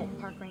love it,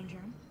 Park Ranger.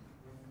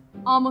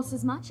 Almost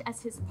as much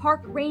as his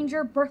Park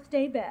Ranger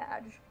birthday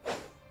badge.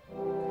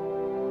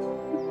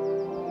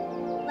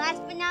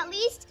 Last but not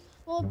least,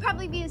 what will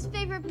probably be his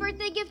favorite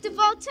birthday gift of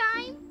all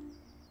time?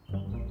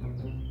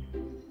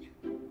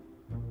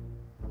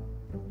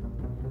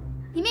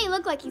 He may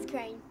look like he's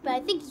crying, but I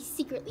think he's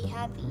secretly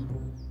happy.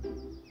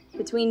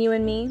 Between you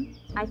and me,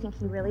 I think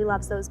he really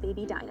loves those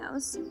baby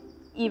dinos,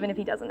 even if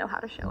he doesn't know how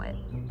to show it.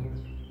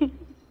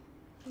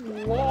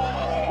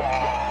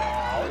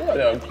 Wow, what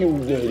a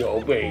cute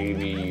little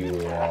baby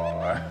you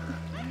are.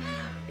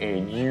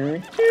 And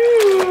you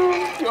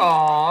too.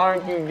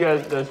 Aren't you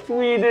just the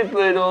sweetest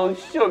little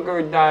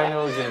sugar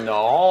dinos in the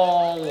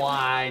whole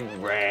wide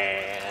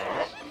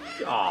ranch?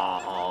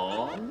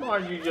 Aw,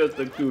 aren't you just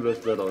the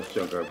cutest little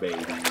sugar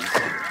babies?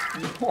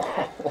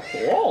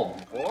 Oh,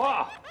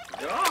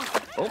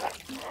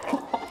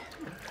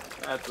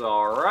 that's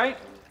all right.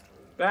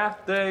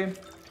 Bath day.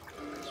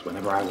 It's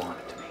whenever I want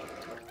it to be.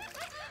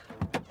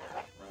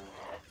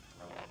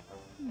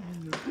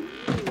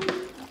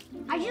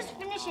 I just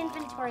finished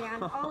inventory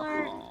on all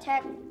our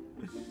tech.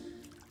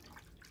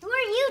 Who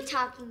are you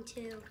talking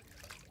to?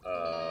 I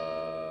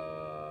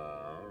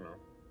don't know.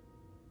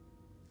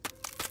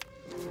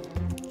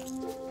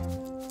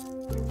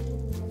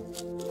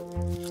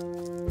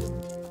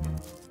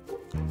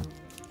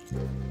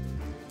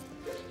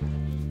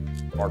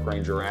 Park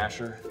Ranger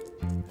Asher,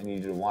 I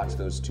need you to watch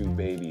those two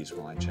babies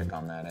while I check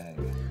on that egg.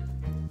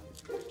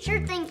 Sure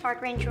thing,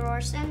 Park Ranger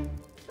Orson.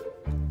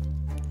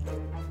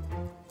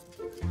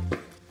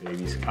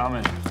 Baby's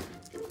coming.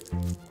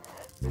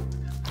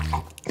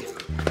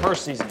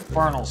 First, these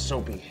infernal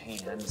soapy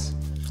hands.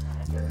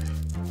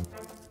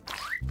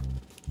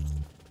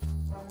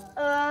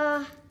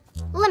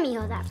 Let me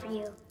hold that for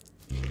you.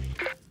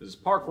 This is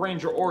Park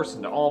Ranger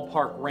Orson to all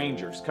Park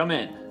Rangers. Come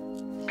in.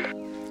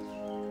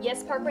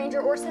 Yes, Park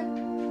Ranger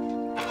Orson?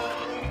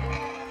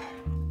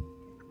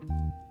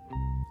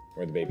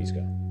 Where'd the babies go?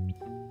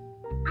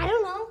 I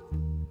don't know.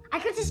 I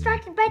got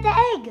distracted by the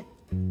egg.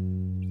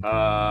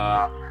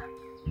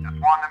 Just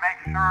wanted to make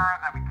sure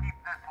that we keep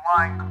this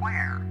line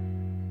clear.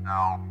 So,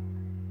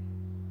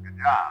 good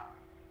job.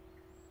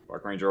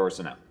 Park Ranger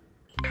Orson out.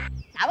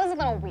 That was a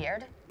little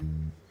weird.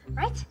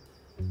 Right?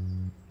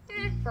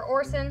 For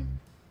Orson,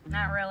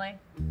 not really.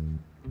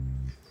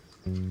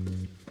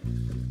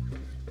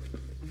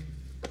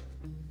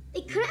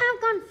 They couldn't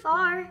have gone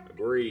far.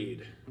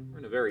 Agreed. We're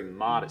in a very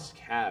modest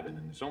cabin,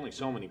 and there's only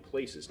so many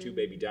places two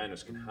baby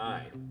dinos can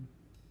hide.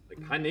 Like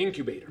behind the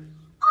incubator.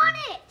 On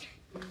it!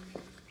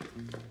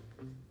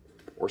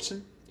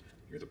 Orson,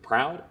 you're the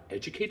proud,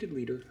 educated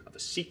leader of a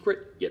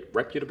secret yet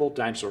reputable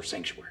dinosaur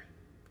sanctuary.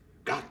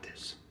 Got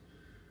this.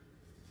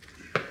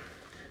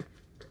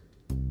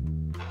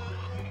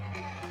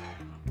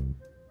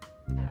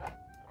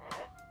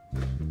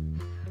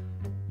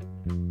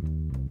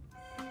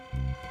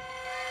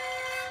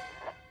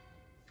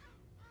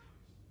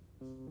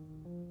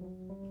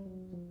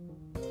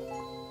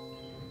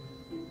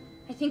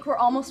 I think we're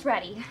almost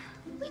ready.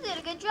 We did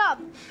a good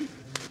job.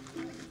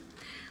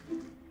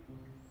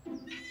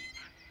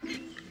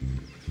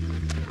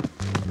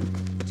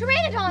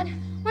 Pteranodon!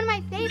 One of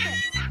my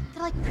favorites.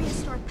 They're like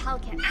prehistoric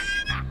pelicans.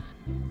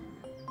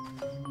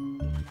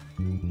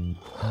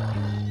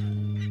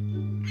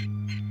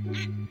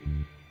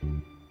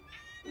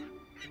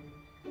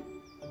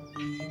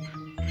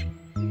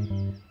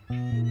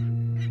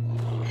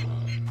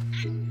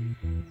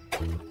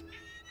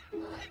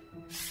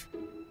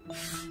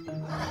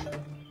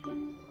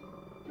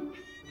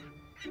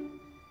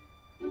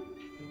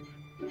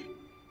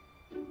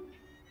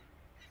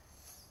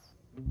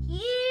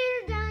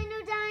 Here, Dino.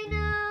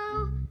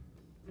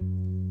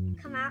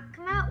 Come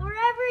out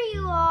wherever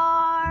you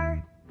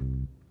are.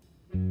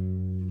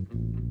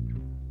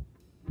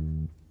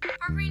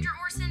 Park Ranger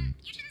Orson,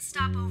 you didn't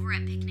stop over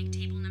at picnic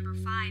table number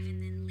 5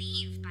 and then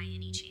leave by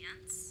any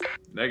chance?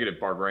 Negative,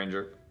 Park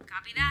Ranger.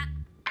 Copy that.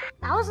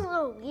 That was a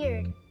little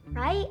weird,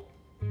 right?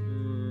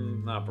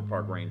 Not for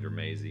Park Ranger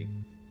Maisie.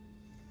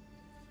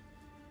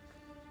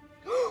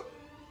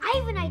 I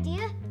have an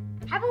idea.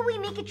 How about we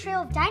make a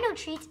trail of dino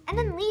treats and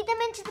then lead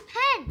them into the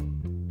pen?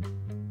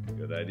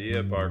 Good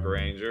idea, Park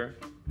Ranger.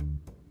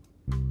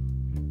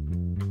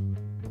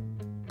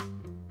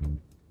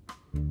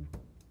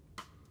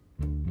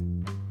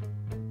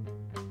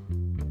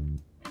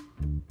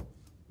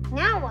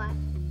 Now what?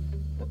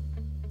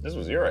 This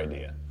was your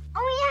idea.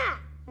 Oh yeah,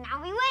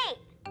 now we wait.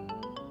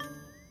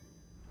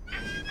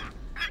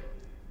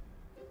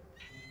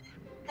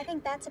 I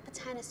think that's a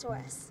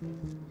Dinosaurus.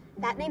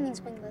 That name means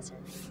winged lizard.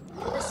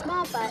 They're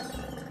small, but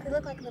they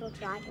look like little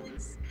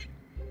dragons.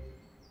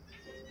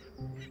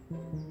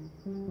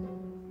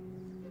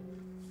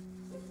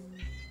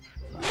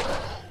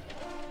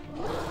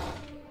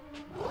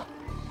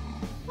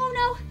 Oh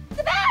no,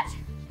 the badge!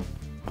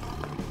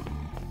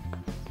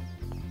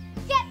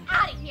 Get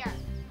out of here!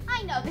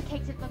 I know the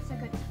cake didn't look so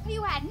good, but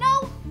you had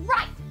no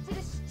right to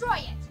destroy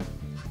it!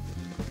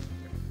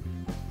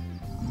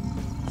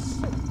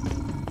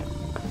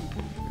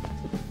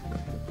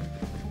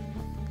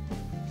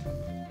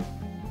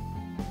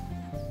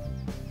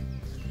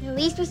 At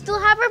least we still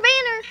have our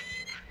banner.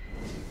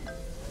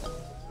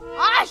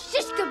 Ah,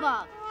 shish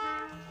kebab!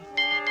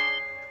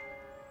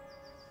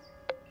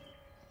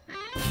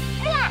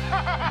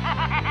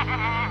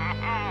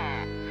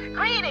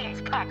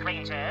 Greetings, Park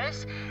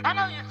Rangers. I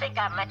know you think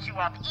I'd let you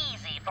off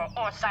easy for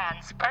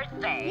Orson's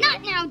birthday.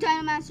 Not now,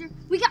 Dino Master.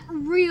 We got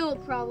real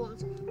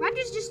problems.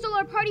 Raptors just stole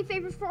our party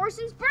favors for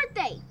Orson's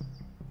birthday.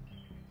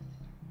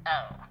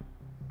 Oh,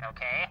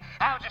 okay.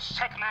 I'll just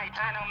check my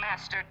Dino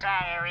Master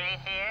diary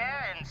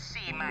here and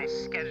see my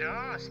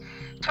schedules.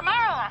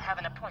 Tomorrow I have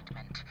an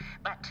appointment,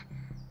 but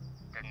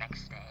the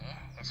next day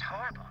is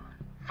horrible.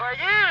 For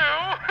you!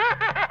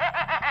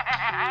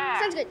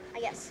 Sounds good, I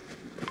guess.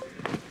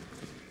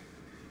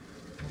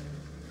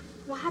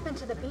 What happened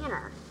to the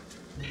banner?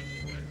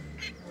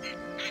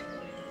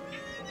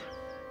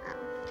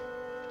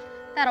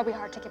 That'll be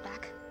hard to get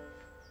back.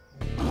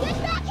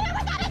 Get back here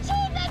with that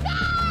achievement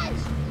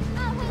badge!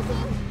 Oh,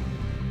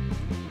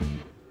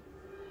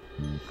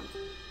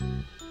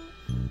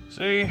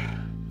 See?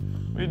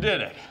 We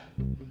did it.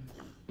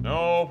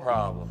 No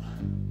problem.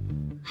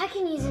 I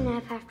can use an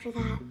F after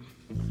that.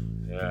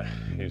 Yeah,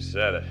 you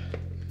said it.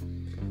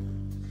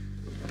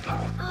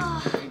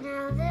 Oh,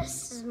 now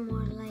this is more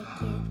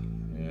like it.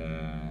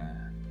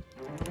 Yeah.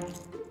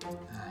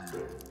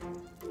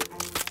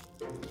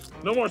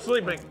 No more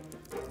sleeping.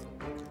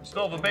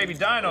 Still have a baby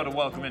dino to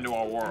welcome into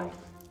our world.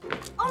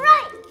 All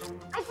right,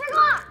 I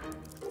forgot.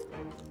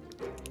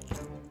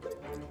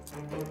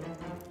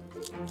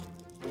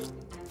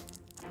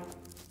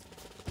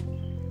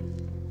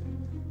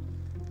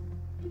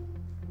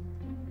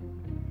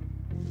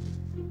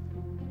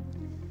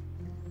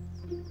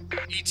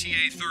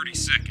 ETA 30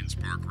 seconds,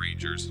 Park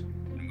Rangers,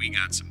 and we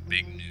got some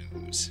big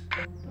news.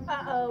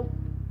 Uh-oh.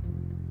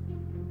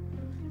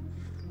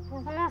 We're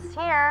almost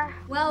here.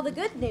 Well, the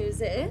good news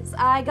is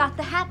I got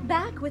the hat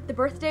back with the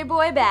birthday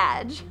boy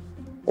badge.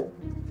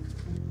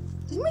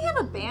 Didn't we have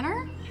a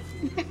banner?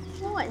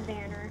 What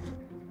banner?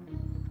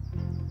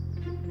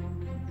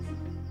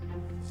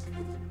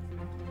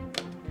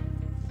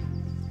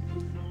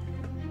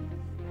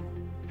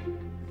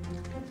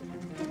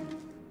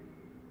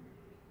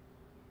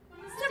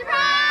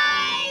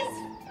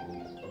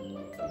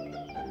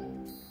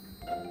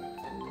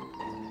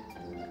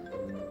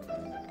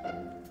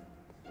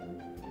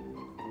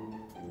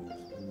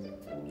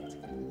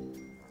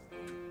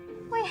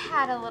 We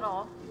had a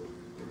little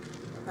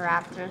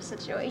Raptor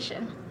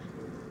situation.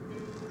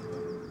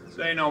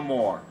 Say no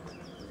more.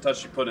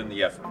 Touch you put in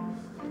the effort.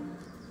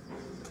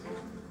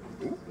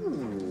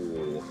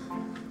 Ooh.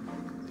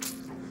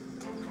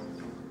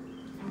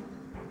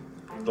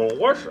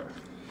 Delicious. Oh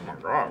my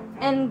God.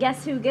 And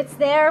guess who gets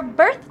their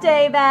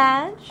birthday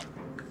badge?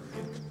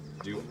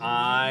 Do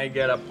I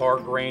get a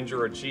Park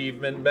Ranger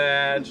achievement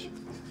badge?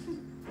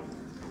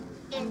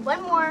 And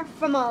one more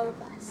from all of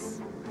us.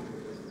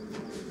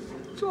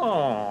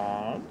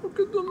 Aw, look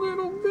at the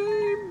little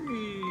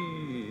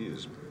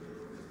babies.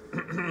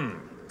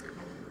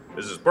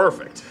 This is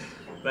perfect.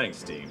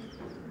 Thanks, team.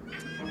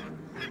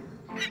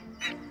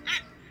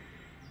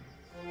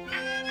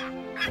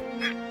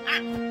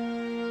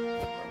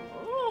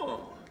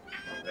 Oh,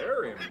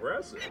 very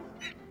impressive.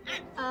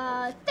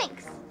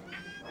 Thanks.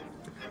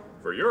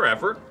 For your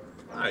effort,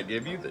 I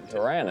give you the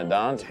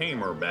Pteranodon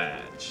Tamer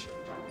badge.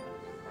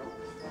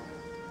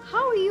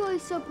 How are you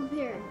always so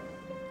prepared?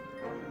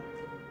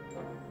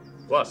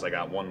 Plus, I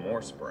got one more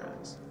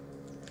surprise.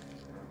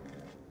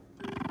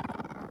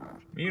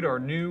 Meet our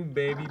new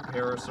baby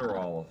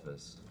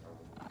Parasaurolophus.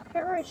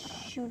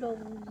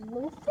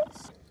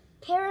 Parachutolophus?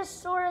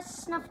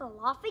 Parasaurus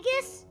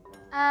snuffleupagus?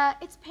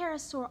 It's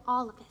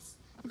Parasaurolophus.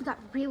 They've got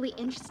really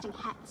interesting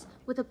heads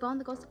with a bone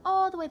that goes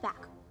all the way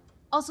back.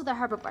 Also, they're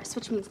herbivores,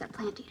 which means they're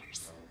plant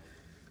eaters.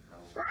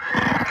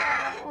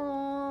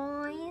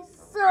 Oh, he's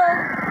so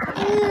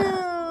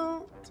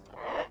cute.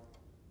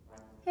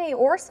 Hey,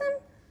 Orson?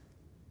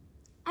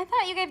 I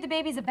thought you gave the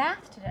babies a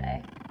bath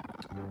today.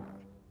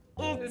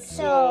 It's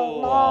a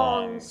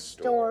long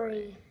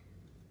story.